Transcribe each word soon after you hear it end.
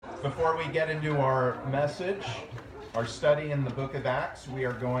Before we get into our message, our study in the book of Acts, we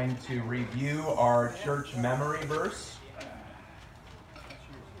are going to review our church memory verse.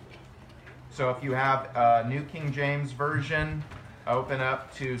 So if you have a New King James Version, open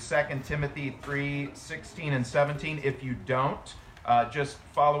up to 2 Timothy 3:16 and 17. If you don't, just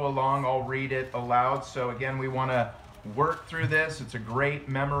follow along. I'll read it aloud. So again, we want to work through this. It's a great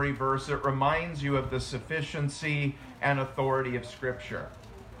memory verse. It reminds you of the sufficiency and authority of Scripture.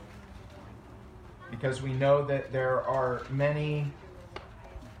 Because we know that there are many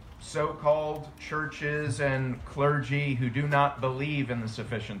so-called churches and clergy who do not believe in the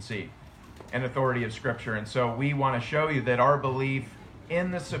sufficiency and authority of Scripture. And so we want to show you that our belief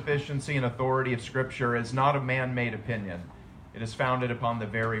in the sufficiency and authority of Scripture is not a man-made opinion. It is founded upon the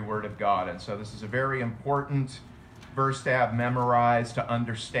very Word of God. And so this is a very important verse to have memorized, to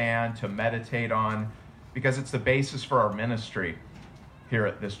understand, to meditate on, because it's the basis for our ministry here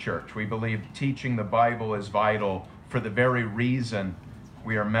at this church. We believe teaching the Bible is vital for the very reason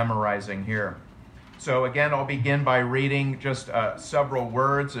we are memorizing here. So again, I'll begin by reading just several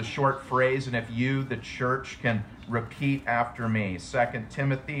words, a short phrase, and if you, the church, can repeat after me. 2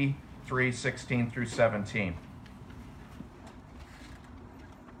 Timothy 3:16 through 17.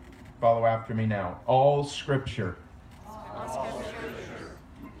 Follow after me now. All Scripture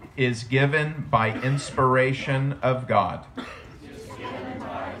is given by inspiration of God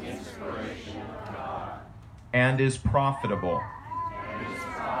and is profitable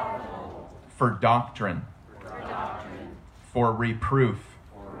for doctrine, for reproof,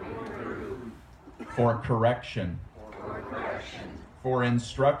 for correction, for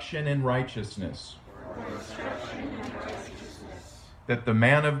instruction in righteousness, that the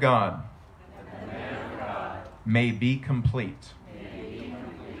man of God may be complete,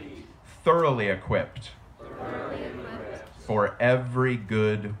 thoroughly equipped for every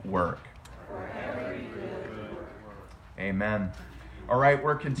good work. Amen. All right,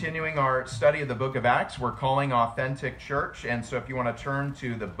 we're continuing our study of the book of Acts. We're calling Authentic Church. And so if you want to turn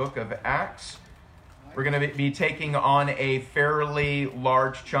to the book of Acts, we're going to be taking on a fairly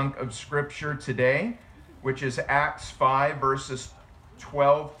large chunk of Scripture today, which is Acts 5, verses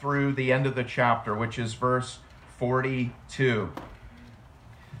 12 through the end of the chapter, which is verse 42.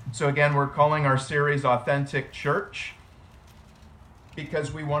 So again, we're calling our series Authentic Church,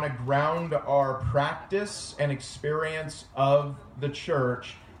 because we want to ground our practice and experience of the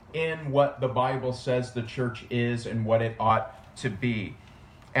church in what the Bible says the church is and what it ought to be.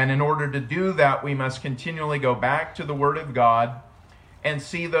 And in order to do that, we must continually go back to the Word of God and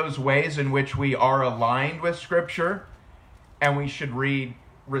see those ways in which we are aligned with Scripture, and we should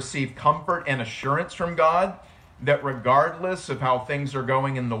receive comfort and assurance from God that regardless of how things are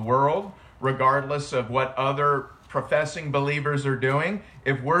going in the world, regardless of what other professing believers are doing,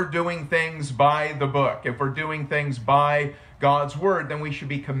 if we're doing things by the book, if we're doing things by God's word, then we should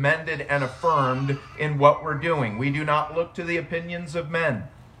be commended and affirmed in what we're doing. We do not look to the opinions of men.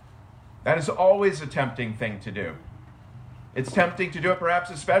 That is always a tempting thing to do. It's tempting to do it, perhaps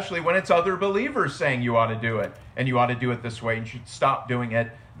especially when it's other believers saying you ought to do it, and you ought to do it this way, and you should stop doing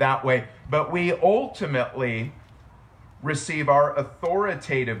it that way. But we ultimately receive our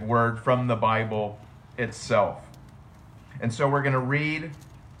authoritative word from the Bible itself. And so we're going to read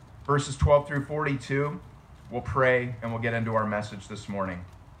verses 12 through 42. We'll pray, and we'll get into our message this morning.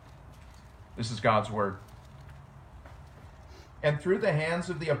 This is God's word. And through the hands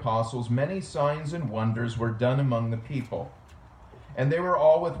of the apostles, many signs and wonders were done among the people. And they were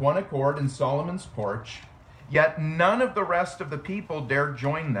all with one accord in Solomon's porch. Yet none of the rest of the people dared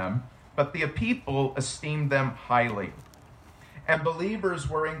join them, but the people esteemed them highly. And believers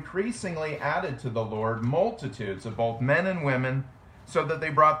were increasingly added to the Lord, multitudes of both men and women, so that they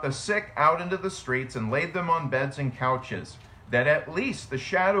brought the sick out into the streets and laid them on beds and couches, that at least the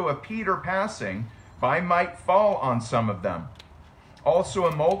shadow of Peter passing by might fall on some of them. Also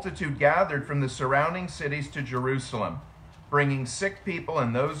a multitude gathered from the surrounding cities to Jerusalem, bringing sick people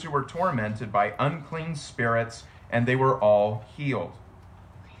and those who were tormented by unclean spirits, and they were all healed.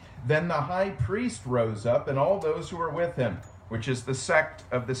 Then the high priest rose up, and all those who were with him, which is the sect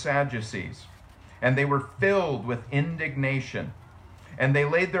of the Sadducees. And they were filled with indignation. And they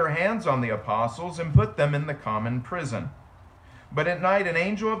laid their hands on the apostles and put them in the common prison. But at night an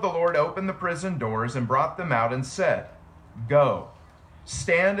angel of the Lord opened the prison doors and brought them out and said, "Go,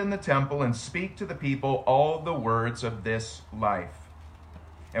 stand in the temple and speak to the people all the words of this life."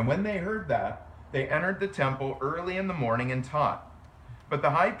 And when they heard that, they entered the temple early in the morning and taught. But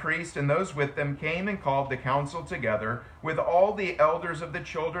the high priest and those with them came and called the council together with all the elders of the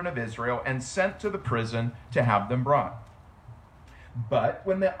children of Israel and sent to the prison to have them brought. But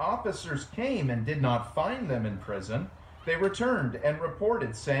when the officers came and did not find them in prison, they returned and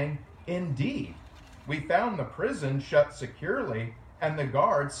reported, saying, "Indeed, we found the prison shut securely and the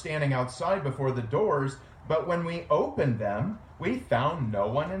guards standing outside before the doors, but when we opened them, we found no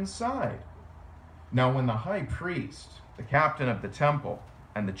one inside." Now when the high priest, the captain of the temple,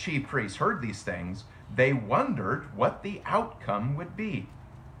 and the chief priests heard these things, they wondered what the outcome would be.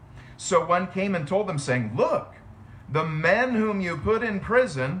 So one came and told them, saying, "Look, the men whom you put in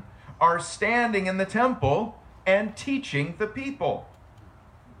prison are standing in the temple and teaching the people."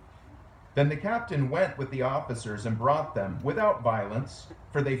 Then the captain went with the officers and brought them without violence,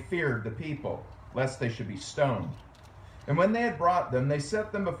 for they feared the people, lest they should be stoned. And when they had brought them, they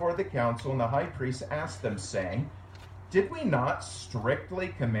set them before the council, and the high priest asked them, saying, "Did we not strictly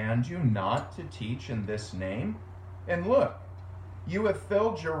command you not to teach in this name? And look, you have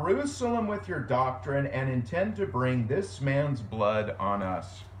filled Jerusalem with your doctrine and intend to bring this man's blood on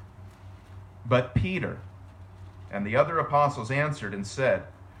us." But Peter and the other apostles answered and said,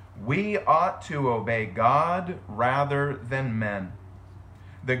 "We ought to obey God rather than men.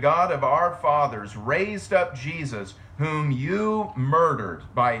 The God of our fathers raised up Jesus, whom you murdered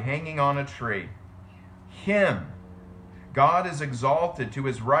by hanging on a tree. Him God is exalted to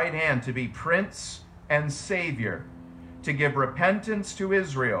his right hand to be Prince and Savior, to give repentance to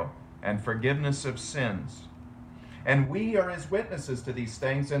Israel and forgiveness of sins. And we are his witnesses to these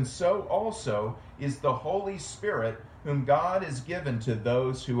things, and so also is the Holy Spirit, whom God has given to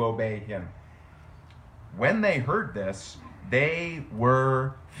those who obey him." When they heard this, they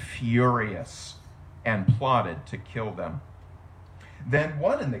were furious and plotted to kill them. Then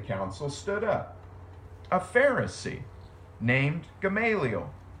one in the council stood up, a Pharisee named Gamaliel,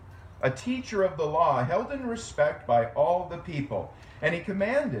 a teacher of the law held in respect by all the people, and he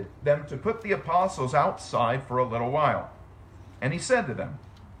commanded them to put the apostles outside for a little while. And he said to them,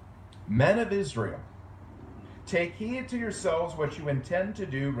 "Men of Israel, take heed to yourselves what you intend to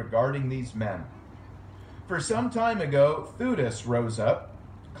do regarding these men. For some time ago, Theudas rose up,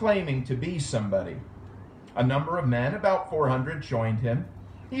 claiming to be somebody. A number of men, about 400, joined him.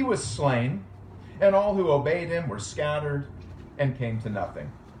 He was slain, and all who obeyed him were scattered and came to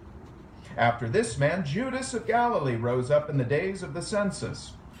nothing. After this man, Judas of Galilee rose up in the days of the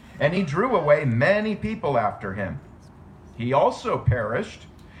census, and he drew away many people after him. He also perished,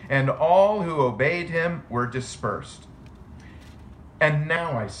 and all who obeyed him were dispersed. And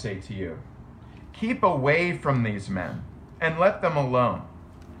now I say to you, keep away from these men, and let them alone.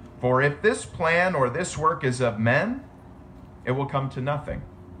 For if this plan or this work is of men, it will come to nothing.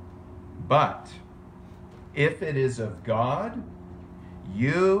 But if it is of God,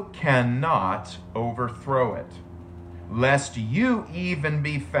 you cannot overthrow it, lest you even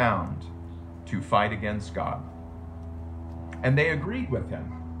be found to fight against God." And they agreed with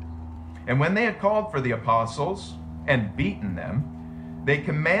him. And when they had called for the apostles and beaten them, they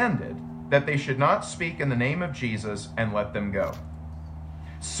commanded that they should not speak in the name of Jesus, and let them go.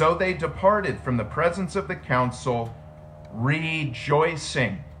 So they departed from the presence of the council,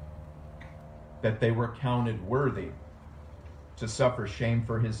 rejoicing that they were counted worthy to suffer shame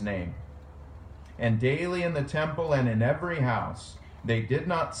for his name. And daily in the temple and in every house, they did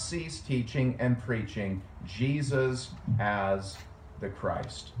not cease teaching and preaching Jesus as the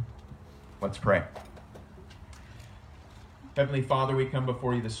Christ. Let's pray. Heavenly Father, we come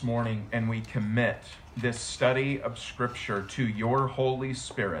before you this morning and we commit this study of Scripture to your Holy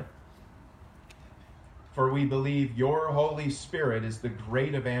Spirit. For we believe your Holy Spirit is the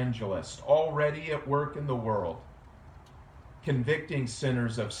great evangelist already at work in the world, convicting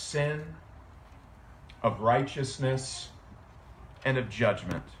sinners of sin, of righteousness, and of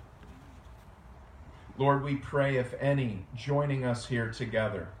judgment. Lord, we pray if any joining us here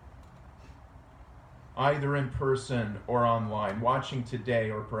together, either in person or online, watching today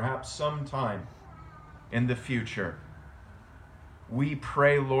or perhaps sometime in the future, we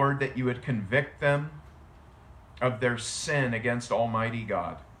pray, Lord, that you would convict them of their sin against Almighty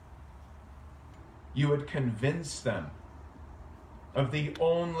God. You would convince them of the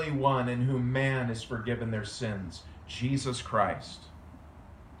only one in whom man is forgiven their sins, Jesus Christ.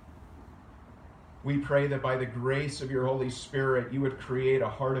 We pray that by the grace of your Holy Spirit, you would create a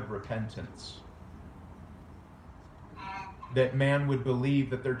heart of repentance, that man would believe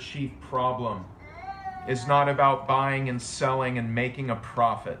that their chief problem is not about buying and selling and making a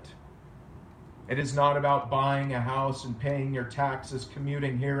profit. It is not about buying a house and paying your taxes,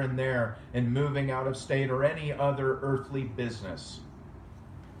 commuting here and there, and moving out of state or any other earthly business.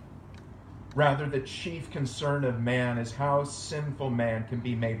 Rather, the chief concern of man is how sinful man can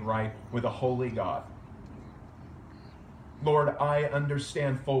be made right with a holy God. Lord, I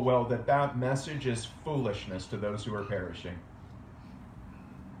understand full well that that message is foolishness to those who are perishing.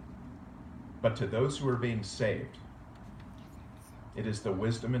 But to those who are being saved, it is the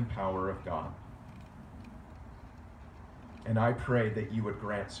wisdom and power of God. And I pray that you would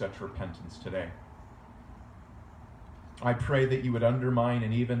grant such repentance today. I pray that you would undermine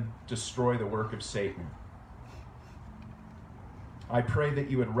and even destroy the work of Satan. I pray that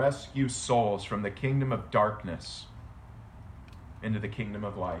you would rescue souls from the kingdom of darkness into the kingdom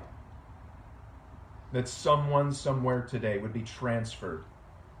of light. That someone somewhere today would be transferred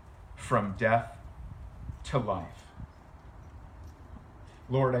from death to life.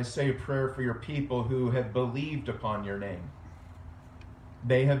 Lord, I say a prayer for your people who have believed upon your name.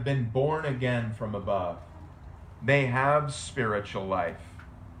 They have been born again from above. They have spiritual life.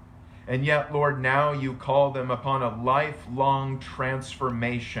 And yet, Lord, now you call them upon a lifelong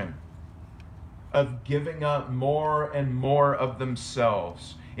transformation of giving up more and more of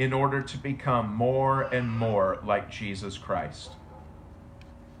themselves in order to become more and more like Jesus Christ.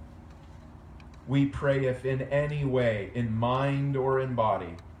 We pray if in any way, in mind or in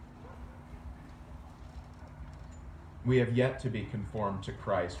body, we have yet to be conformed to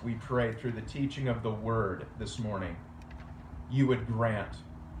Christ, we pray through the teaching of the Word this morning, you would grant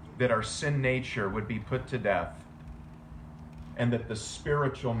that our sin nature would be put to death, and that the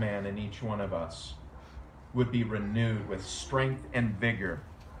spiritual man in each one of us would be renewed with strength and vigor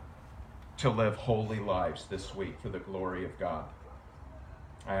to live holy lives this week for the glory of God.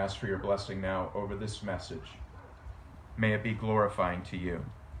 I ask for your blessing now over this message. May it be glorifying to you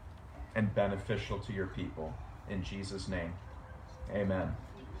and beneficial to your people. In Jesus' name, amen.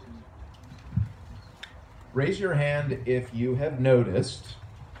 Raise your hand if you have noticed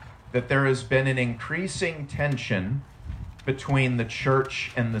that there has been an increasing tension between the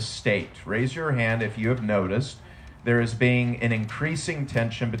church and the state. Raise your hand if you have noticed there is being an increasing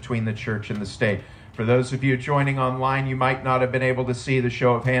tension between the church and the state. For those of you joining online, you might not have been able to see the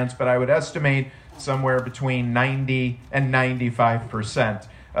show of hands, but I would estimate somewhere between 90 and 95%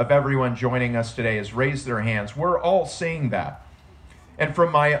 of everyone joining us today has raised their hands. We're all seeing that. And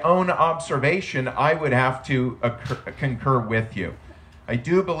from my own observation, I would have to concur with you. I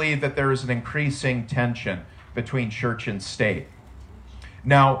do believe that there is an increasing tension between church and state.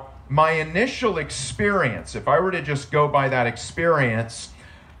 Now, my initial experience, if I were to just go by that experience,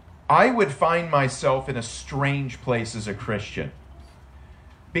 I would find myself in a strange place as a Christian.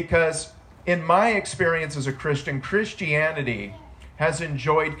 Because in my experience as a Christian, Christianity has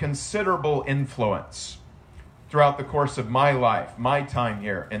enjoyed considerable influence throughout the course of my life, my time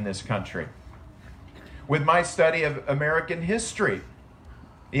here in this country. With my study of American history,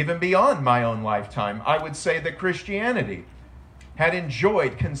 even beyond my own lifetime, I would say that Christianity had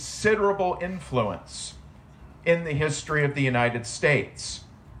enjoyed considerable influence in the history of the United States.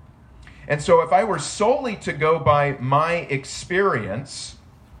 And so if I were solely to go by my experience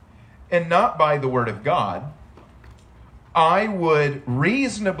and not by the Word of God, I would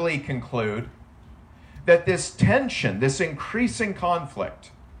reasonably conclude that this tension, this increasing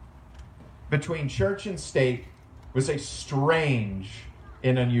conflict between church and state was a strange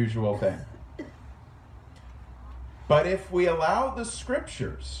and unusual thing. But if we allow the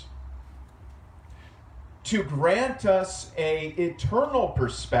Scriptures to grant us an eternal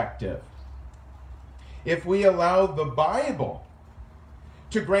perspective, if we allow the Bible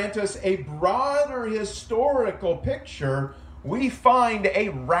to grant us a broader historical picture, we find a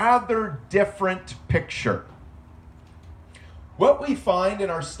rather different picture. What we find in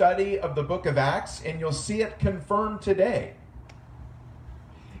our study of the book of Acts, and you'll see it confirmed today,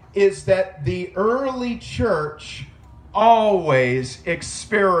 is that the early church always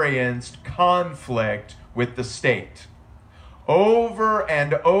experienced conflict with the state. Over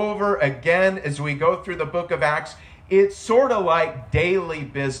and over again, as we go through the book of Acts, it's sort of like daily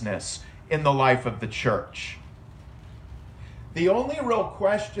business in the life of the church. The only real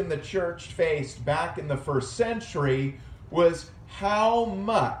question the church faced back in the first century was how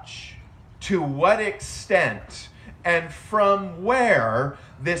much, to what extent, and from where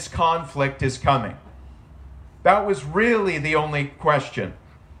this conflict is coming. That was really the only question.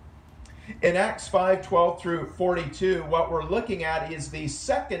 In Acts 5:12 through 42, what we're looking at is the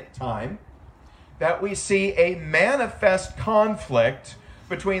second time that we see a manifest conflict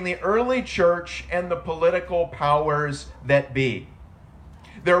between the early church and the political powers that be.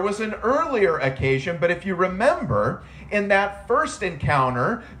 There was an earlier occasion, but if you remember, in that first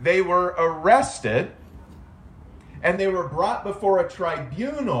encounter, they were arrested and they were brought before a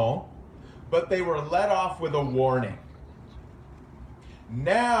tribunal, but they were let off with a warning.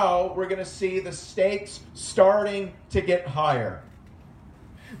 Now we're going to see the stakes starting to get higher.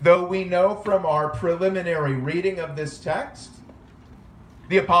 Though we know from our preliminary reading of this text,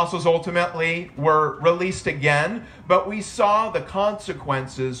 the apostles ultimately were released again, but we saw the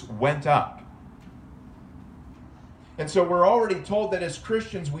consequences went up. And so we're already told that as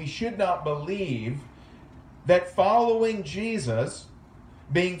Christians we should not believe that following Jesus,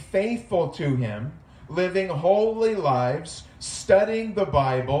 being faithful to him, living holy lives, studying the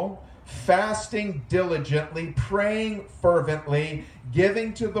Bible, fasting diligently, praying fervently,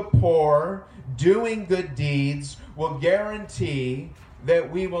 giving to the poor, doing good deeds, will guarantee that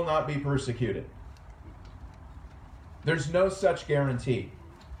we will not be persecuted. There's no such guarantee.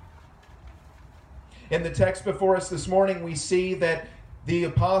 In the text before us this morning, we see that the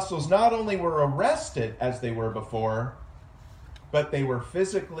apostles not only were arrested as they were before, but they were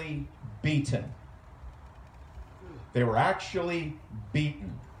physically beaten. They were actually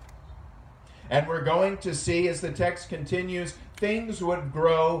beaten. And we're going to see, as the text continues, things would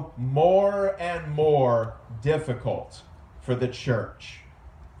grow more and more difficult for the church.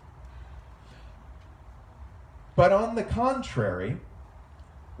 But on the contrary,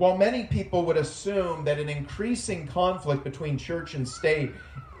 while many people would assume that an increasing conflict between church and state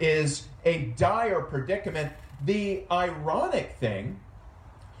is a dire predicament, the ironic thing,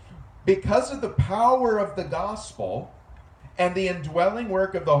 because of the power of the gospel and the indwelling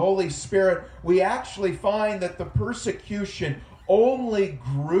work of the Holy Spirit, we actually find that the persecution only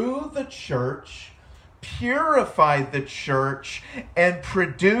grew the church, purified the church, and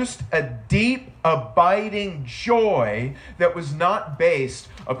produced a deep, abiding joy that was not based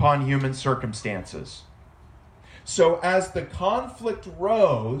upon human circumstances. So as the conflict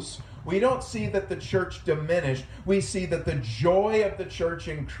rose, we don't see that the church diminished. We see that the joy of the church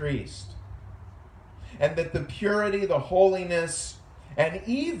increased. And that the purity, the holiness, and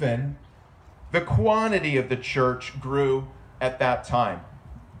even the quantity of the church grew at that time.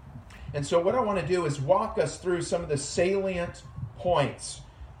 And so what I want to do is walk us through some of the salient points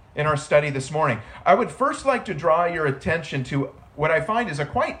in our study this morning. I would first like to draw your attention to what I find is a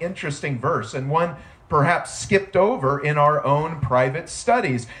quite interesting verse, and one perhaps skipped over in our own private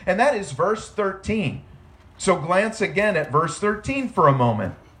studies, and that is verse 13. So glance again at verse 13 for a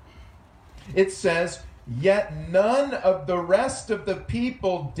moment. It says, "Yet none of the rest of the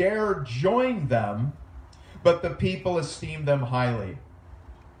people dared join them, but the people esteemed them highly."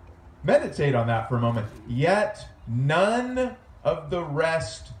 Meditate on that for a moment. Yet none of the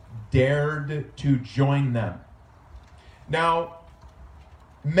rest dared to join them. Now,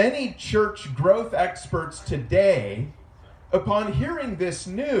 many church growth experts today, upon hearing this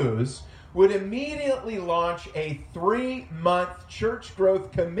news, would immediately launch a 3-month church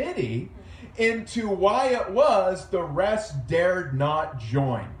growth committee into why it was the rest dared not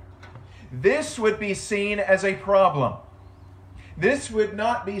join. This would be seen as a problem. This would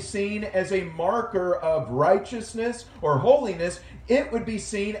not be seen as a marker of righteousness or holiness. It would be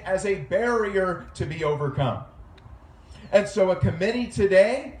seen as a barrier to be overcome. And so a committee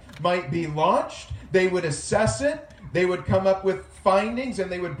today might be launched. They would assess it. They would come up with findings and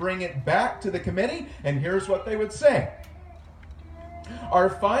they would bring it back to the committee. And here's what they would say. Our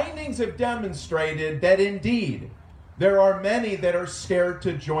findings have demonstrated that indeed there are many that are scared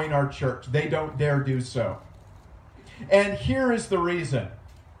to join our church. They don't dare do so. And here is the reason.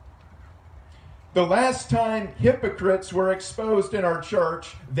 The last time hypocrites were exposed in our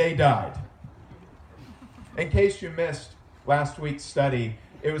church, they died. In case you missed last week's study,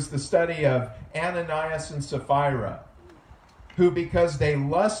 it was the study of Ananias and Sapphira, who, because they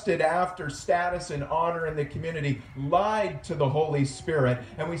lusted after status and honor in the community, lied to the Holy Spirit,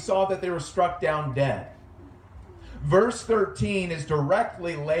 and we saw that they were struck down dead. Verse 13 is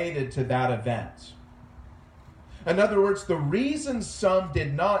directly related to that event. In other words, the reason some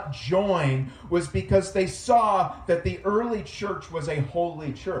did not join was because they saw that the early church was a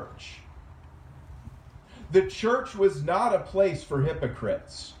holy church. The church was not a place for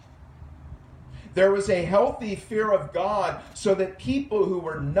hypocrites. There was a healthy fear of God so that people who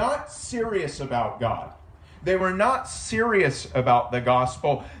were not serious about God, they were not serious about the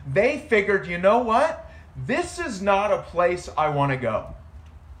gospel, they figured, you know what? This is not a place I want to go.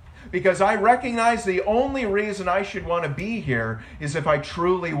 Because I recognize the only reason I should want to be here is if I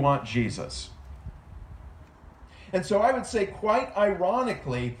truly want Jesus. And so I would say, quite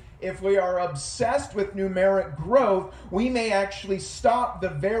ironically, if we are obsessed with numeric growth, we may actually stop the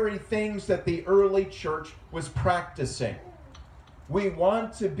very things that the early church was practicing. We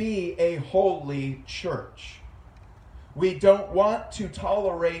want to be a holy church. We don't want to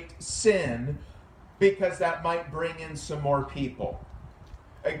tolerate sin because that might bring in some more people.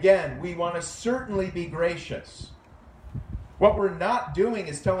 Again, we want to certainly be gracious. What we're not doing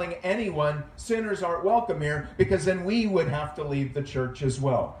is telling anyone sinners aren't welcome here, because then we would have to leave the church as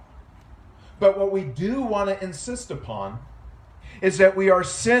well. But what we do want to insist upon is that we are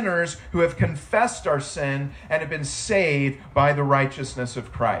sinners who have confessed our sin and have been saved by the righteousness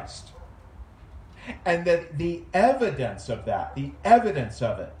of Christ. And that the evidence of that, the evidence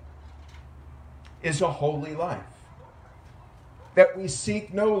of it, is a holy life. That we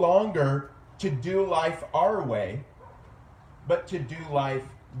seek no longer to do life our way, but to do life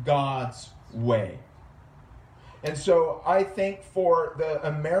God's way. And so I think for the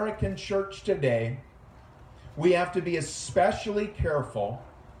American church today, we have to be especially careful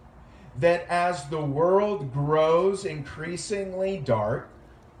that as the world grows increasingly dark,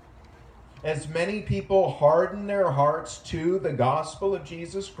 as many people harden their hearts to the gospel of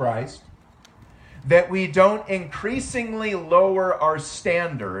Jesus Christ, that we don't increasingly lower our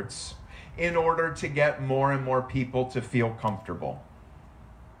standards in order to get more and more people to feel comfortable.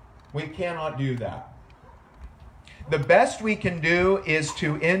 We cannot do that. The best we can do is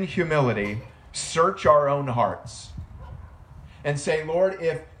to, in humility, search our own hearts and say, Lord,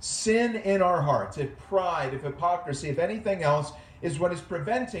 if sin in our hearts, if pride, if hypocrisy, if anything else is what is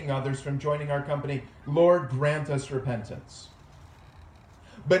preventing others from joining our company, Lord, grant us repentance.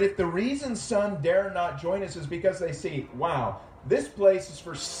 But if the reason some dare not join us is because they see, wow, this place is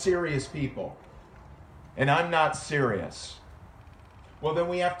for serious people, and I'm not serious, well, then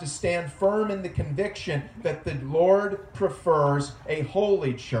we have to stand firm in the conviction that the Lord prefers a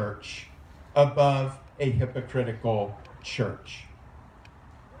holy church above a hypocritical church.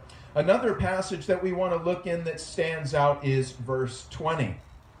 Another passage that we want to look in that stands out is verse 20.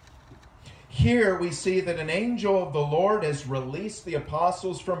 Here we see that an angel of the Lord has released the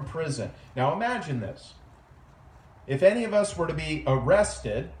apostles from prison. Now imagine this. If any of us were to be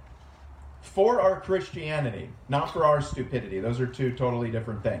arrested for our Christianity, not for our stupidity, those are two totally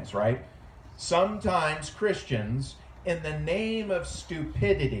different things, right? Sometimes Christians, in the name of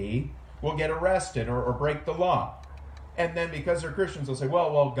stupidity, will get arrested or break the law. And then because they're Christians, they'll say,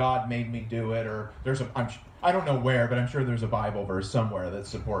 well, God made me do it, or I don't know where, but I'm sure there's a Bible verse somewhere that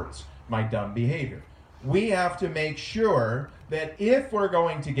supports my dumb behavior. We have to make sure that if we're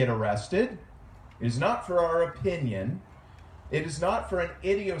going to get arrested, it is not for our opinion, it is not for an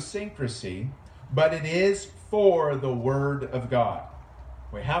idiosyncrasy, but it is for the Word of God.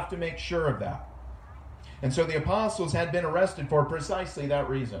 We have to make sure of that. And so the apostles had been arrested for precisely that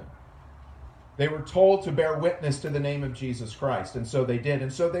reason. They were told to bear witness to the name of Jesus Christ, and so they did.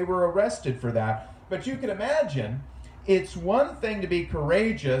 And so they were arrested for that. But you can imagine, it's one thing to be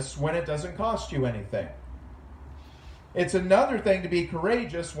courageous when it doesn't cost you anything. It's another thing to be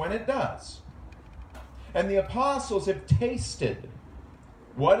courageous when it does. And the apostles have tasted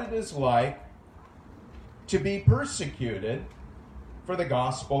what it is like to be persecuted for the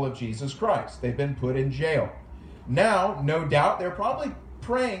gospel of Jesus Christ. They've been put in jail. Now, no doubt, they're probably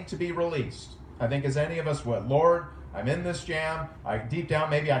praying to be released. I think as any of us would. Lord, I'm in this jam. Deep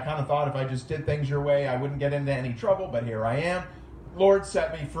down, maybe I kind of thought if I just did things your way, I wouldn't get into any trouble, but here I am. Lord,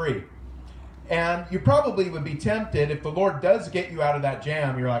 set me free. And you probably would be tempted, if the Lord does get you out of that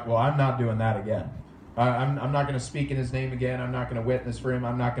jam, you're like, well, I'm not doing that again. I'm not going to speak in his name again. I'm not going to witness for him.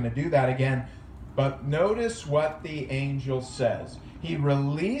 I'm not going to do that again. But notice what the angel says. He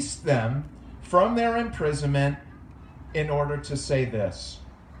released them from their imprisonment in order to say this: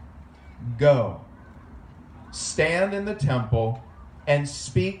 go, stand in the temple, and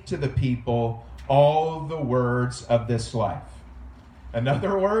speak to the people all the words of this life. In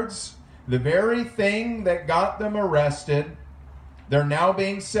other words, the very thing that got them arrested, they're now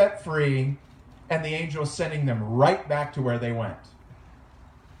being set free, and the angel is sending them right back to where they went.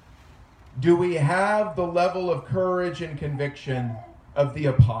 Do we have the level of courage and conviction of the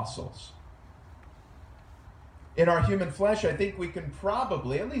apostles? In our human flesh, I think we can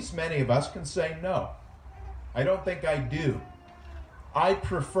probably, at least many of us, can say no. I don't think I do. I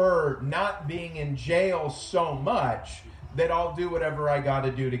prefer not being in jail so much that I'll do whatever I got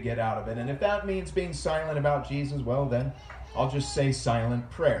to do to get out of it. And if that means being silent about Jesus, well then, I'll just say silent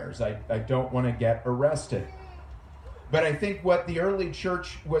prayers. I don't want to get arrested. But I think what the early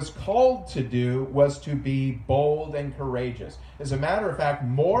church was called to do was to be bold and courageous. As a matter of fact,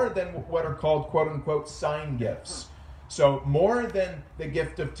 more than what are called quote-unquote sign gifts. So more than the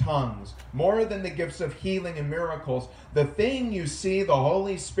gift of tongues, more than the gifts of healing and miracles, the thing you see the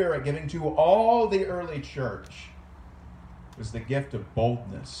Holy Spirit giving to all the early church was the gift of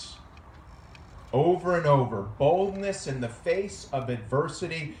boldness. Over and over, boldness in the face of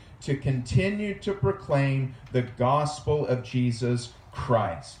adversity to continue to proclaim the gospel of Jesus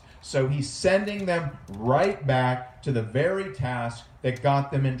Christ. So he's sending them right back to the very task that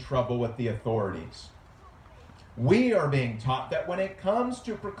got them in trouble with the authorities. We are being taught that when it comes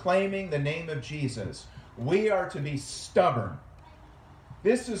to proclaiming the name of Jesus, we are to be stubborn.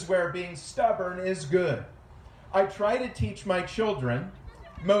 This is where being stubborn is good. I try to teach my children,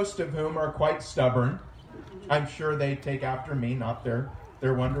 most of whom are quite stubborn. I'm sure they take after me, not their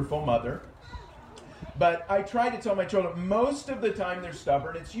wonderful mother. But I try to tell my children, most of the time they're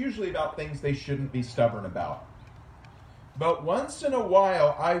stubborn. It's usually about things they shouldn't be stubborn about. But once in a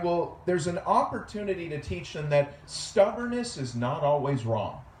while, there's an opportunity to teach them that stubbornness is not always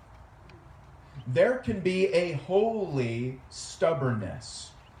wrong. There can be a holy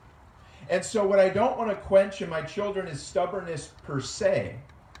stubbornness. And so what I don't want to quench in my children is stubbornness per se,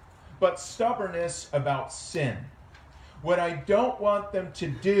 but stubbornness about sin. What I don't want them to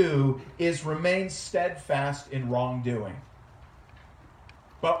do is remain steadfast in wrongdoing.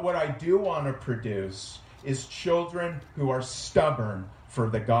 But what I do want to produce is children who are stubborn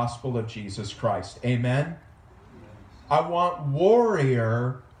for the gospel of Jesus Christ. Amen? I want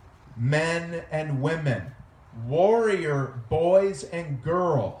warrior men and women, warrior boys and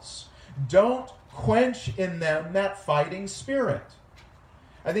girls. Don't quench in them that fighting spirit.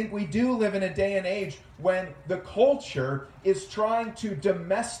 I think we do live in a day and age when the culture is trying to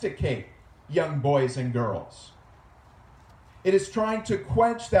domesticate young boys and girls. It is trying to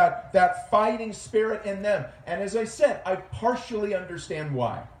quench that fighting spirit in them. And as I said, I partially understand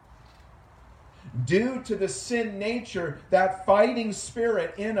why. Due to the sin nature, that fighting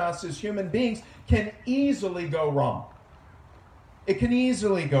spirit in us as human beings can easily go wrong. It can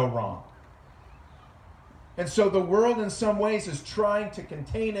easily go wrong. And so the world in some ways is trying to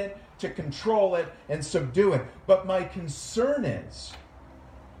contain it, to control it, and subdue it. But my concern is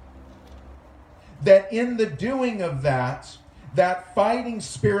that in the doing of that fighting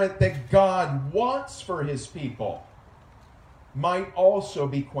spirit that God wants for his people might also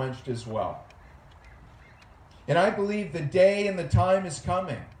be quenched as well. And I believe the day and the time is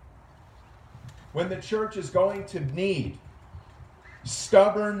coming when the church is going to need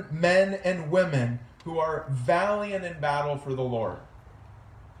stubborn men and women who are valiant in battle for the Lord.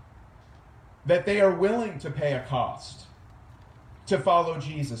 That they are willing to pay a cost to follow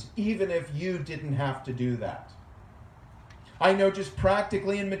Jesus, even if you didn't have to do that. I know just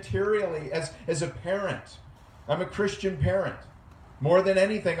practically and materially as a parent, I'm a Christian parent. More than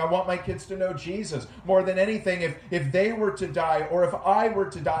anything, I want my kids to know Jesus. More than anything, if they were to die or if I were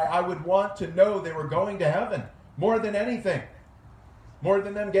to die, I would want to know they were going to heaven. More than anything. More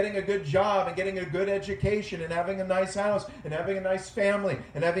than them getting a good job and getting a good education and having a nice house and having a nice family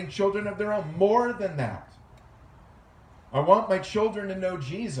and having children of their own. More than that. I want my children to know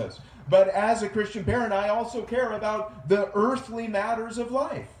Jesus. But as a Christian parent, I also care about the earthly matters of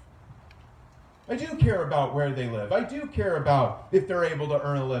life. I do care about where they live. I do care about if they're able to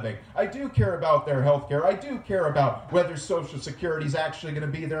earn a living. I do care about their health care. I do care about whether Social Security is actually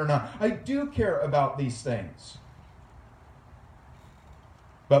going to be there or not. I do care about these things.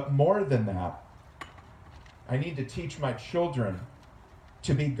 But more than that, I need to teach my children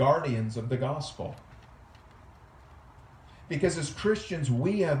to be guardians of the gospel. Because as Christians,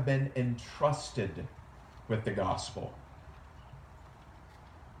 we have been entrusted with the gospel.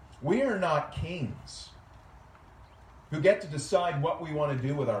 We are not kings who get to decide what we want to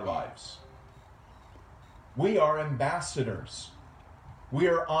do with our lives. We are ambassadors. We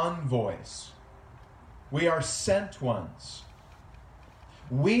are envoys. We are sent ones.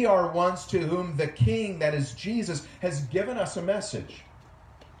 We are ones to whom the King, that is Jesus, has given us a message.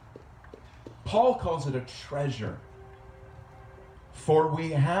 Paul calls it a treasure. For we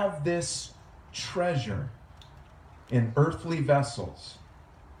have this treasure in earthly vessels.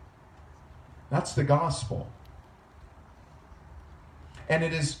 That's the gospel. And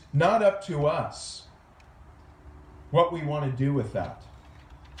it is not up to us what we want to do with that.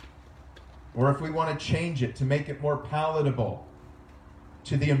 Or if we want to change it to make it more palatable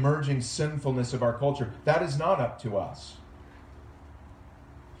to the emerging sinfulness of our culture. That is not up to us.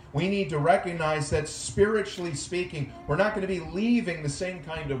 We need to recognize that spiritually speaking, we're not going to be leaving the same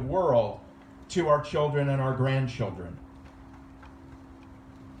kind of world to our children and our grandchildren.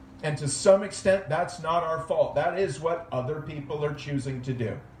 And to some extent, that's not our fault. That is what other people are choosing to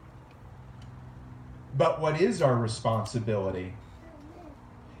do. But what is our responsibility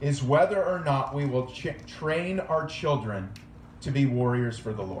is whether or not we will train our children to be warriors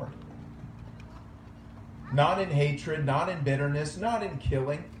for the Lord. Not in hatred, not in bitterness, not in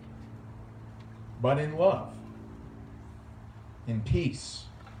killing, but in love, in peace,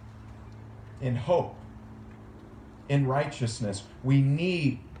 in hope, in righteousness. We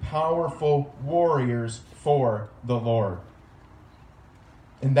need powerful warriors for the Lord.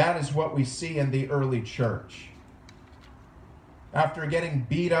 And that is what we see in the early church. After getting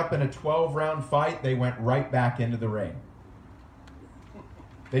beat up in a 12-round fight, they went right back into the ring.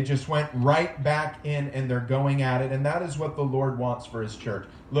 They just went right back in and they're going at it. And that is what the Lord wants for his church.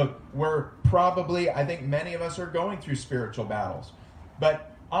 Look, I think many of us are going through spiritual battles.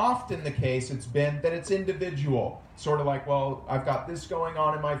 But often the case it's been that it's individual. Sort of like, well, I've got this going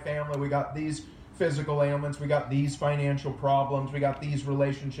on in my family. We got these physical ailments. We got these financial problems. We got these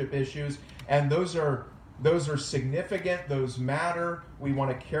relationship issues. And those are significant. Those matter. We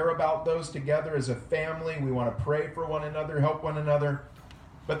want to care about those together as a family. We want to pray for one another, help one another.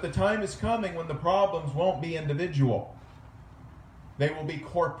 But the time is coming when the problems won't be individual. They will be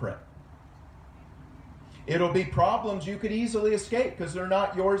corporate. It'll be problems you could easily escape because they're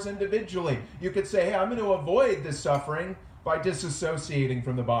not yours individually. You could say, hey, I'm going to avoid this suffering by disassociating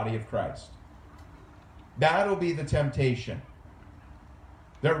from the body of Christ. That'll be the temptation.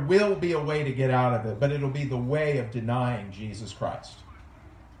 There will be a way to get out of it, but it'll be the way of denying Jesus Christ.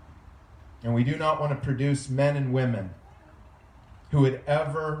 And we do not want to produce men and women who would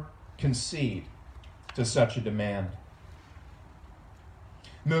ever concede to such a demand.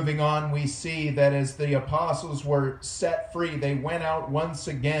 Moving on, we see that as the apostles were set free, they went out once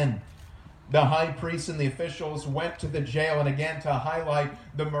again. The high priest and the officials went to the jail, and again to highlight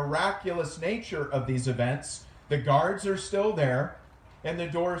the miraculous nature of these events, the guards are still there and the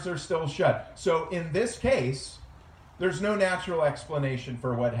doors are still shut. So in this case, there's no natural explanation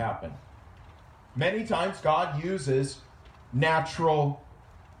for what happened. Many times God uses natural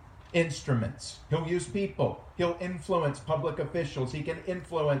instruments. He'll use people. He'll influence public officials. He can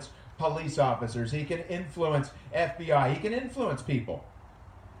influence police officers. He can influence FBI. He can influence people.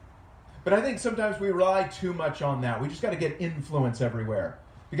 But I think sometimes we rely too much on that. We just got to get influence everywhere.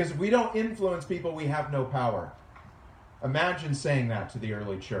 Because if we don't influence people, we have no power. Imagine saying that to the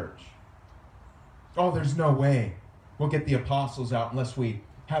early church. Oh, there's no way we'll get the apostles out unless we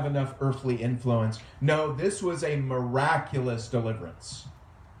have enough earthly influence. No, this was a miraculous deliverance.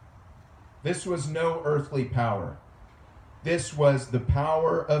 This was no earthly power. This was the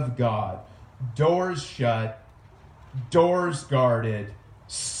power of God. Doors shut, doors guarded,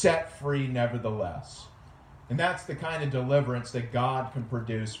 set free nevertheless. And that's the kind of deliverance that God can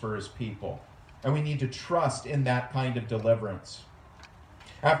produce for his people. And we need to trust in that kind of deliverance.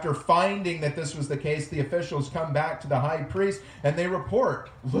 After finding that this was the case, the officials come back to the high priest and they report,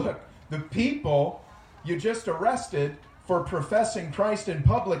 look, the people you just arrested for professing Christ in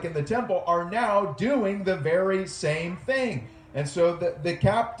public in the temple are now doing the very same thing. And so the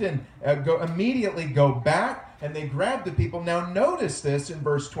captain immediately go back and they grab the people. Now notice this in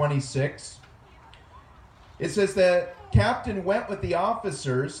verse 26. It says the captain went with the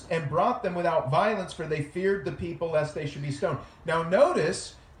officers and brought them without violence, for they feared the people lest they should be stoned. Now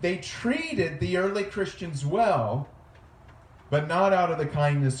notice, they treated the early Christians well, but not out of the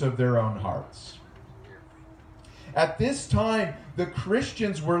kindness of their own hearts. At this time, the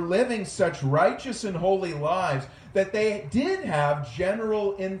Christians were living such righteous and holy lives that they did have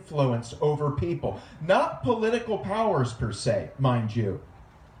general influence over people. Not political powers per se, mind you.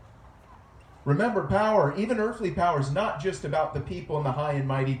 Remember, power, even earthly power, is not just about the people in the high and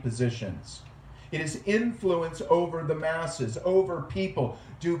mighty positions. It is influence over the masses, over people.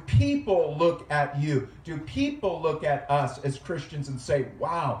 Do people look at you? Do people look at us as Christians and say,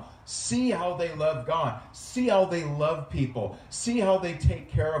 wow, see how they love God. See how they love people. See how they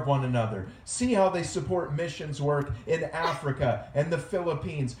take care of one another. See how they support missions work in Africa and the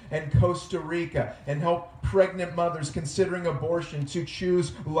Philippines and Costa Rica and help pregnant mothers considering abortion to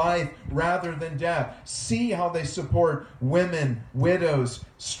choose life rather than death. See how they support women, widows,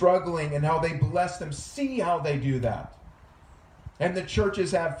 struggling, and how they bless them. See how they do that. And the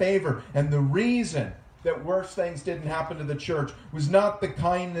churches have favor. And the reason that worse things didn't happen to the church was not the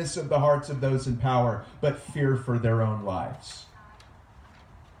kindness of the hearts of those in power, but fear for their own lives.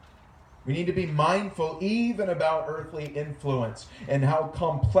 We need to be mindful even about earthly influence and how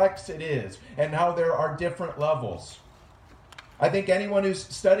complex it is and how there are different levels. I think anyone who's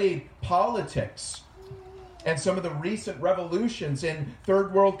studied politics and some of the recent revolutions in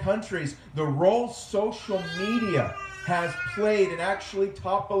third world countries, the role social media has played in actually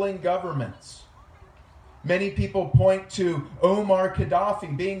toppling governments. Many people point to Omar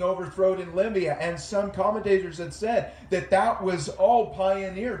Gaddafi being overthrown in Libya, and some commentators had said that that was all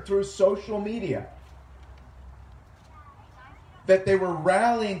pioneered through social media. That they were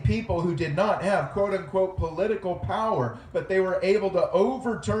rallying people who did not have quote-unquote political power, but they were able to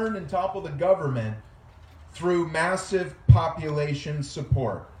overturn and topple the government through massive population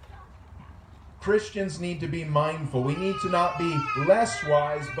support. Christians need to be mindful. We need to not be less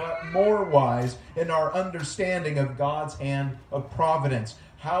wise, but more wise in our understanding of God's hand of providence,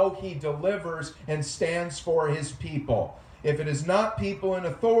 how he delivers and stands for his people. If it is not people in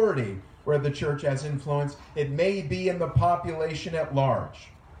authority where the church has influence, it may be in the population at large.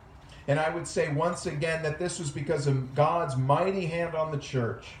 And I would say once again that this was because of God's mighty hand on the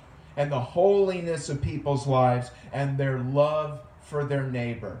church and the holiness of people's lives and their love for their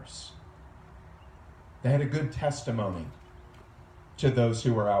neighbors. They had a good testimony to those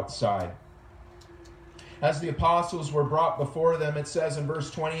who were outside. As the apostles were brought before them, it says in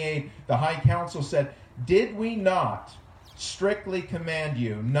verse 28, the high council said, "Did we not strictly command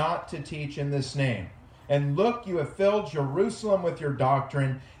you not to teach in this name? And look, you have filled Jerusalem with your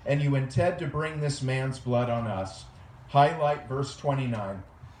doctrine, and you intend to bring this man's blood on us." Highlight verse 29.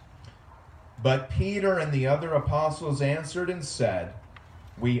 But Peter and the other apostles answered and said,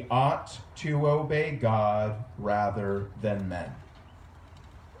 "We ought to obey God rather than men."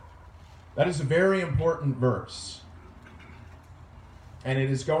 That is a very important verse. And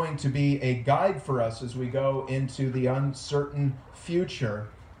it is going to be a guide for us as we go into the uncertain future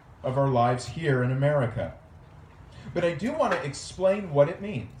of our lives here in America. But I do want to explain what it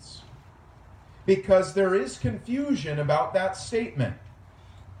means, because there is confusion about that statement.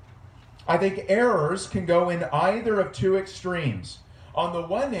 I think errors can go in either of two extremes. On the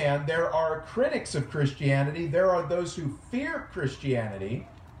one hand, there are critics of Christianity. There are those who fear Christianity,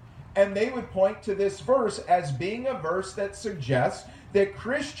 and they would point to this verse as being a verse that suggests that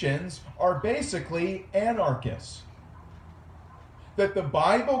Christians are basically anarchists. That the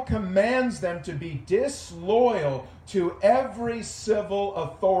Bible commands them to be disloyal to every civil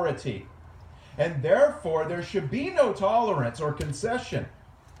authority. And therefore, there should be no tolerance or concession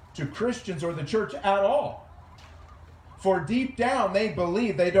to Christians or the church at all. For deep down, they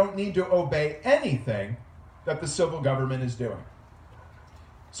believe they don't need to obey anything that the civil government is doing.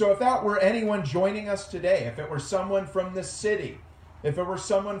 So if that were anyone joining us today, if it were someone from the city, if it were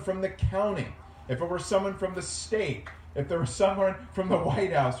someone from the county, if it were someone from the state, if there was someone from the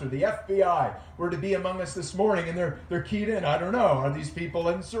White House or the FBI were to be among us this morning and they're keyed in, I don't know, are these people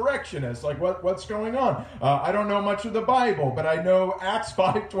insurrectionists? Like what's going on? I don't know much of the Bible, but I know Acts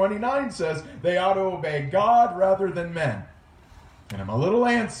 5:29 says they ought to obey God rather than men. And I'm a little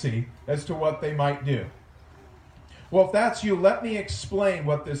antsy as to what they might do. Well, if that's you, let me explain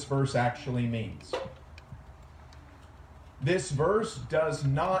what this verse actually means. This verse does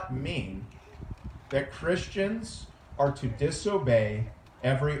not mean that Christians are to disobey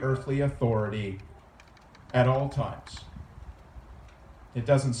every earthly authority at all times. It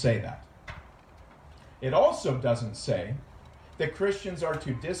doesn't say that. It also doesn't say that Christians are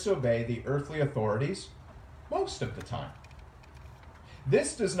to disobey the earthly authorities most of the time.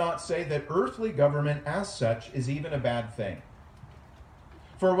 This does not say that earthly government as such is even a bad thing.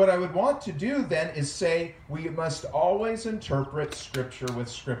 For what I would want to do then is say we must always interpret Scripture with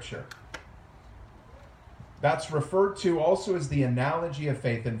Scripture. That's referred to also as the analogy of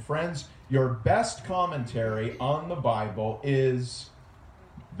faith. And friends, your best commentary on the Bible is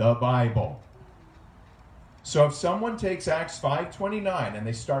the Bible. So if someone takes Acts 5:29 and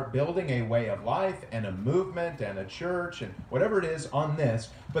they start building a way of life and a movement and a church and whatever it is on this,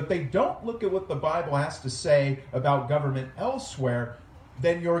 but they don't look at what the Bible has to say about government elsewhere,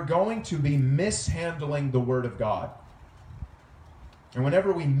 then you're going to be mishandling the Word of God. And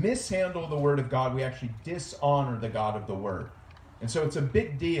whenever we mishandle the Word of God, we actually dishonor the God of the Word. And so it's a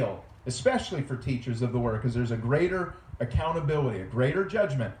big deal, especially for teachers of the Word, because there's a greater accountability, a greater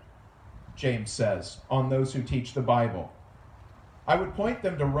judgment, James says, on those who teach the Bible. I would point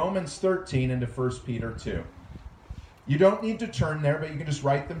them to Romans 13 and to 1 Peter 2. You don't need to turn there, but you can just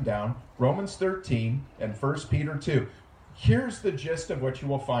write them down. Romans 13 and 1 Peter 2. Here's the gist of what you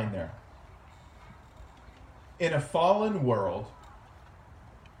will find there. In a fallen world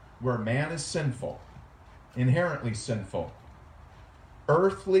where man is sinful, inherently sinful,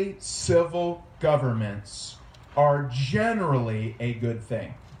 earthly civil governments are generally a good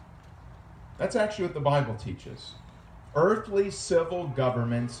thing. That's actually what the Bible teaches. Earthly civil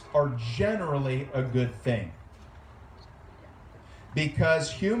governments are generally a good thing.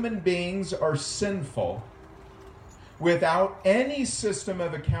 Because human beings are sinful without any system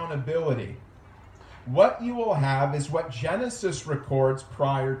of accountability. What you will have is what Genesis records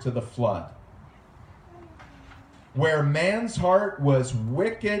prior to the flood, where man's heart was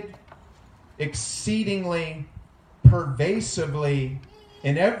wicked, exceedingly, pervasively,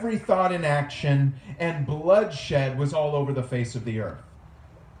 in every thought and action, and bloodshed was all over the face of the earth.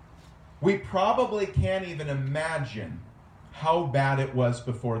 We probably can't even imagine how bad it was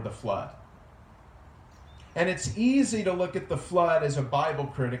before the flood. And it's easy to look at the flood as a Bible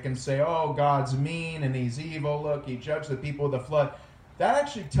critic and say, oh, God's mean and he's evil. Look, he judged the people of the flood. That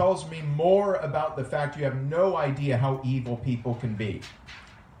actually tells me more about the fact you have no idea how evil people can be.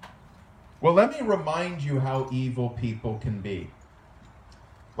 Well, let me remind you how evil people can be.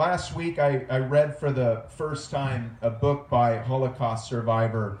 Last week, I read for the first time a book by Holocaust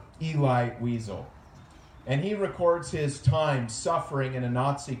survivor Elie Wiesel. And he records his time suffering in a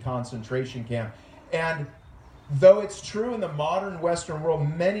Nazi concentration camp. And though it's true in the modern Western world,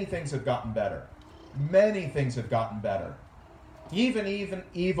 many things have gotten better. Many things have gotten better. Even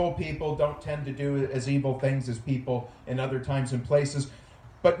evil people don't tend to do as evil things as people in other times and places.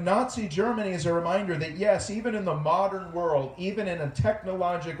 But Nazi Germany is a reminder that yes, even in the modern world, even in a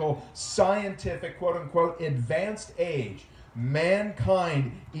technological, scientific, quote-unquote, advanced age,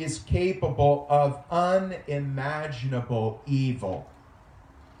 mankind is capable of unimaginable evil.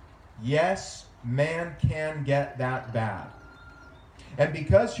 Yes, man can get that bad. And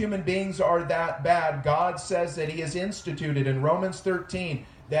because human beings are that bad, God says that he has instituted in Romans 13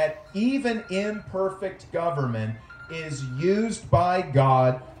 that even imperfect government is used by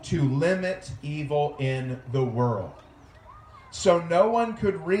God to limit evil in the world. So no one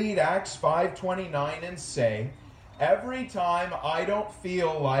could read Acts 5:29 and say, every time I don't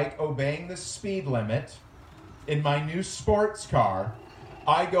feel like obeying the speed limit in my new sports car,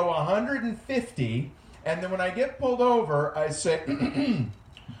 I go 150, and then when I get pulled over, I say,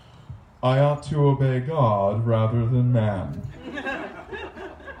 I ought to obey God rather than man.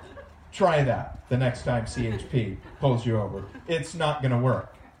 Try that the next time CHP pulls you over. It's not going to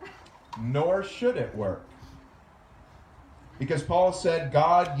work. Nor should it work. Because Paul said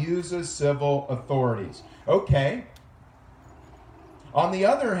God uses civil authorities. Okay. On the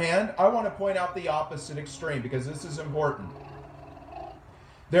other hand, I want to point out the opposite extreme because this is important.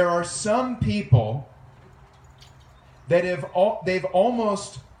 There are some people that they've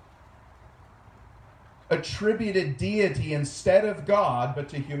almost attributed deity instead of God, but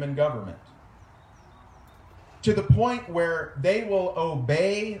to human government. To the point where they will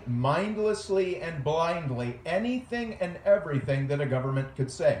obey mindlessly and blindly anything and everything that a government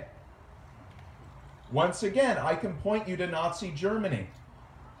could say. Once again, I can point you to Nazi Germany.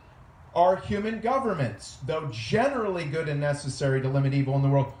 Are human governments, though generally good and necessary to limit evil in the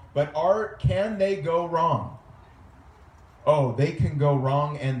world, but can they go wrong? Oh, they can go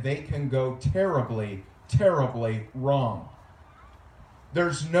wrong, and they can go terribly, terribly wrong.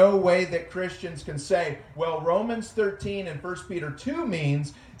 There's no way that Christians can say, well, Romans 13 and 1 Peter 2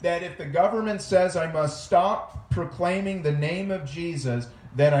 means that if the government says I must stop proclaiming the name of Jesus,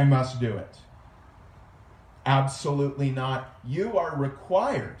 then I must do it. Absolutely not. You are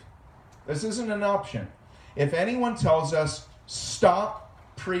required. This isn't an option. If anyone tells us, stop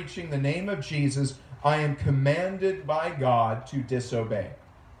preaching the name of Jesus, I am commanded by God to disobey.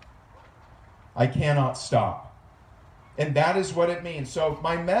 I cannot stop. And that is what it means. So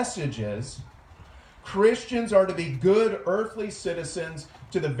my message is, Christians are to be good earthly citizens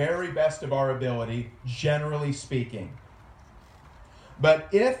to the very best of our ability, generally speaking. But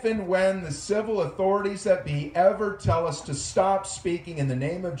if and when the civil authorities that be ever tell us to stop speaking in the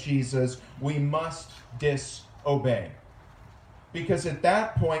name of Jesus, we must disobey. Because at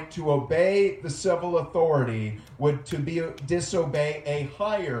that point, to obey the civil authority would disobey a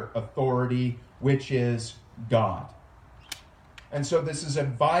higher authority, which is God. And so this is a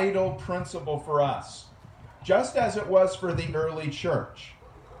vital principle for us, just as it was for the early church.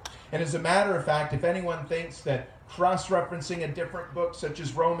 And as a matter of fact, if anyone thinks that cross-referencing a different book such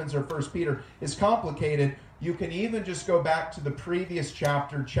as Romans or 1 Peter is complicated, you can even just go back to the previous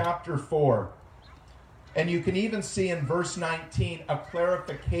chapter, chapter 4. And you can even see in verse 19 a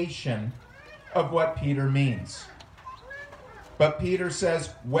clarification of what Peter means. But Peter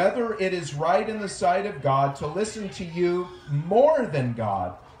says, whether it is right in the sight of God to listen to you more than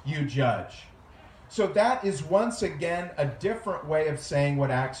God, you judge. So that is once again a different way of saying what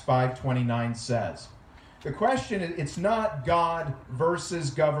Acts 5:29 says. The question is, it's not God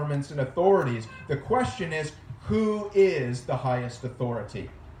versus governments and authorities. The question is, who is the highest authority?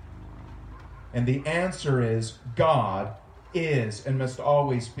 And the answer is, God is and must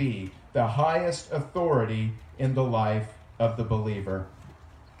always be the highest authority in the life of the believer.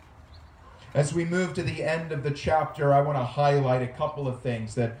 As we move to the end of the chapter, I want to highlight a couple of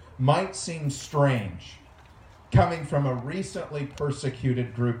things that might seem strange coming from a recently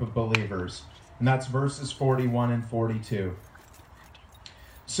persecuted group of believers. And that's verses 41 and 42.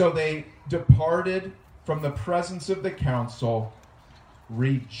 So they departed from the presence of the council,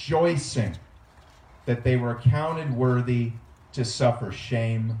 rejoicing that they were counted worthy to suffer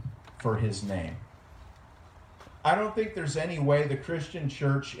shame for his name. I don't think there's any way the Christian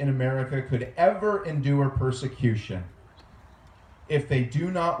church in America could ever endure persecution if they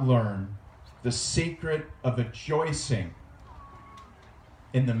do not learn the secret of rejoicing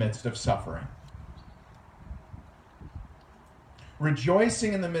in the midst of suffering.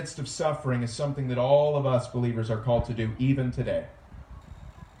 Rejoicing in the midst of suffering is something that all of us believers are called to do even today.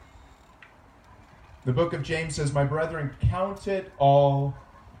 The book of James says, "My brethren, count it all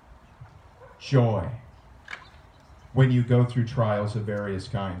joy when you go through trials of various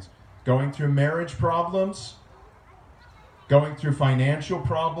kinds." Going through marriage problems, going through financial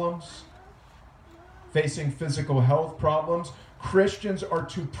problems, facing physical health problems. Christians are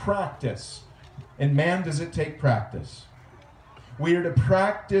to practice. And man, does it take practice. We are to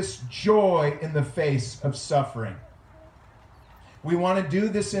practice joy in the face of suffering. We want to do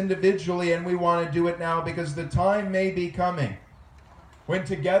this individually, and we want to do it now because the time may be coming when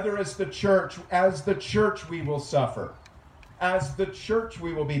together as the church we will suffer. As the church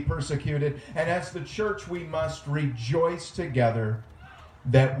we will be persecuted, and as the church we must rejoice together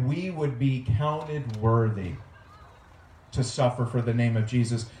that we would be counted worthy to suffer for the name of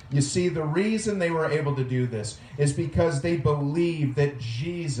Jesus. You see, the reason they were able to do this is because they believed that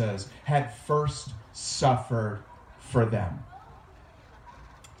Jesus had first suffered for them.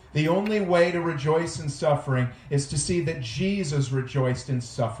 The only way to rejoice in suffering is to see that Jesus rejoiced in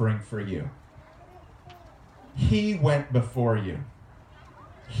suffering for you. He went before you.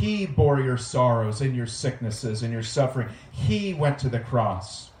 He bore your sorrows and your sicknesses and your suffering. He went to the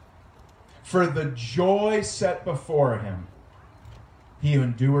cross. For the joy set before him, he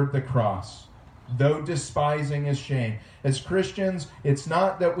endured the cross, though despising his shame. As Christians, it's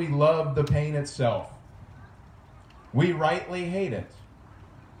not that we love the pain itself. We rightly hate it.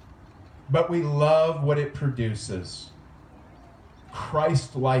 But we love what it produces.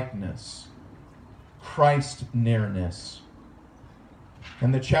 Christ-likeness. Christ-nearness.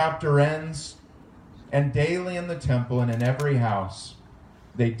 And the chapter ends, "And daily in the temple and in every house,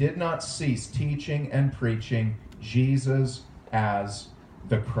 they did not cease teaching and preaching Jesus as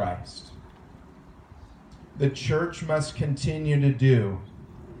the Christ." The church must continue to do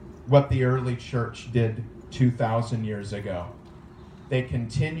what the early church did 2,000 years ago. They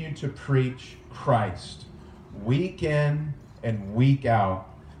continued to preach Christ week in and week out,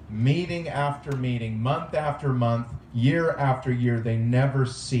 meeting after meeting, month after month, year after year. They never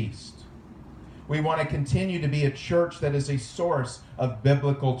ceased. We want to continue to be a church that is a source of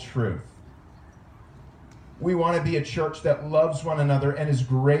biblical truth. We want to be a church that loves one another and is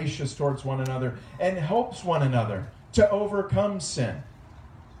gracious towards one another and helps one another to overcome sin.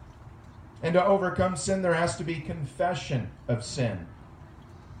 And to overcome sin, there has to be confession of sin.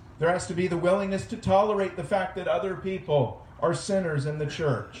 There has to be the willingness to tolerate the fact that other people are sinners in the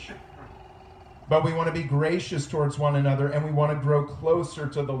church. But we want to be gracious towards one another, and we want to grow closer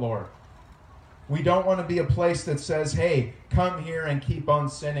to the Lord. We don't want to be a place that says, "Hey, come here and keep on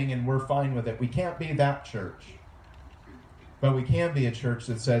sinning and we're fine with it." We can't be that church. But we can be a church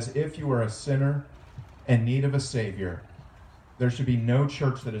that says, if you are a sinner in need of a Savior, there should be no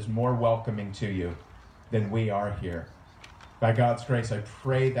church that is more welcoming to you than we are here. By God's grace, I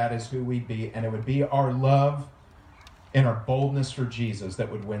pray that is who we'd be, and it would be our love and our boldness for Jesus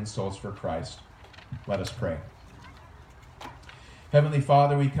that would win souls for Christ. Let us pray. Heavenly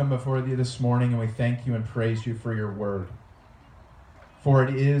Father, we come before you this morning and we thank you and praise you for your word. For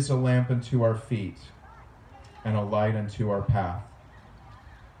it is a lamp unto our feet and a light unto our path.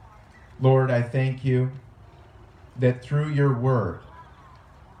 Lord, I thank you that through your word,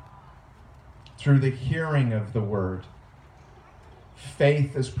 through the hearing of the word,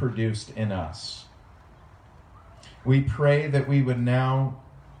 faith is produced in us. We pray that we would now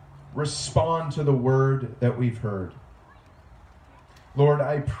respond to the word that we've heard. Lord,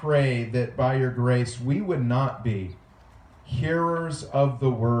 I pray that by your grace we would not be hearers of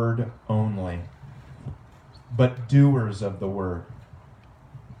the word only, but doers of the word.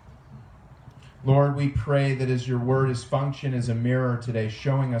 Lord, we pray that as your word is function as a mirror today,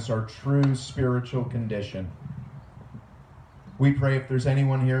 showing us our true spiritual condition. We pray if there's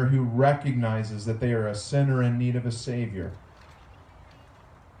anyone here who recognizes that they are a sinner in need of a Savior,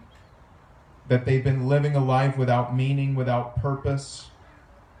 that they've been living a life without meaning, without purpose,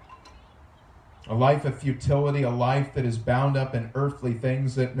 a life of futility, a life that is bound up in earthly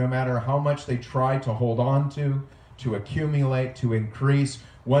things that no matter how much they try to hold on to accumulate, to increase,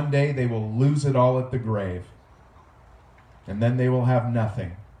 one day they will lose it all at the grave. And then they will have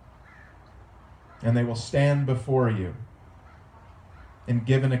nothing. And they will stand before you. and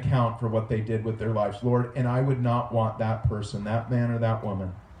give an account for what they did with their lives, Lord. And I would not want that person, that man or that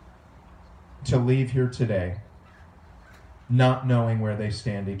woman, to leave here today not knowing where they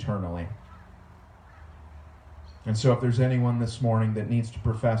stand eternally. And so if there's anyone this morning that needs to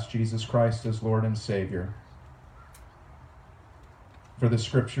profess Jesus Christ as Lord and Savior, for the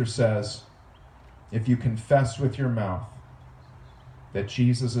scripture says, if you confess with your mouth that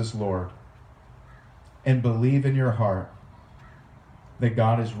Jesus is Lord and believe in your heart that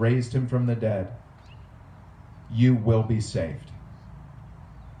God has raised him from the dead, you will be saved.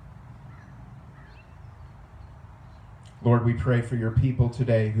 Lord, we pray for your people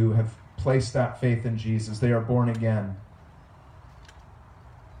today who have placed that faith in Jesus. They are born again.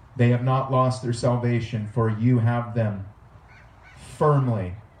 They have not lost their salvation, for you have them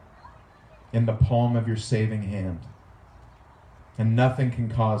firmly in the palm of your saving hand, and nothing can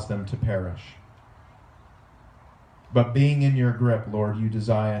cause them to perish. But being in your grip, Lord, you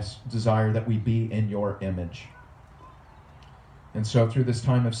desire that we be in your image. And so through this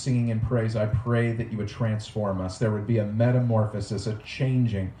time of singing and praise, I pray that you would transform us. There would be a metamorphosis, a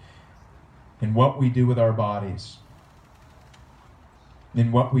changing in what we do with our bodies,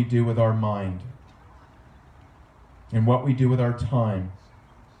 in what we do with our mind, in what we do with our time,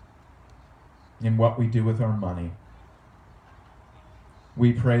 in what we do with our money.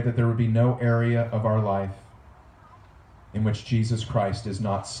 We pray that there would be no area of our life in which Jesus Christ is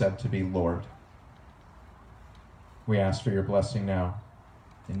not said to be Lord. We ask for your blessing now.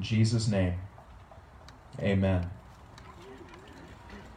 In Jesus' name, amen.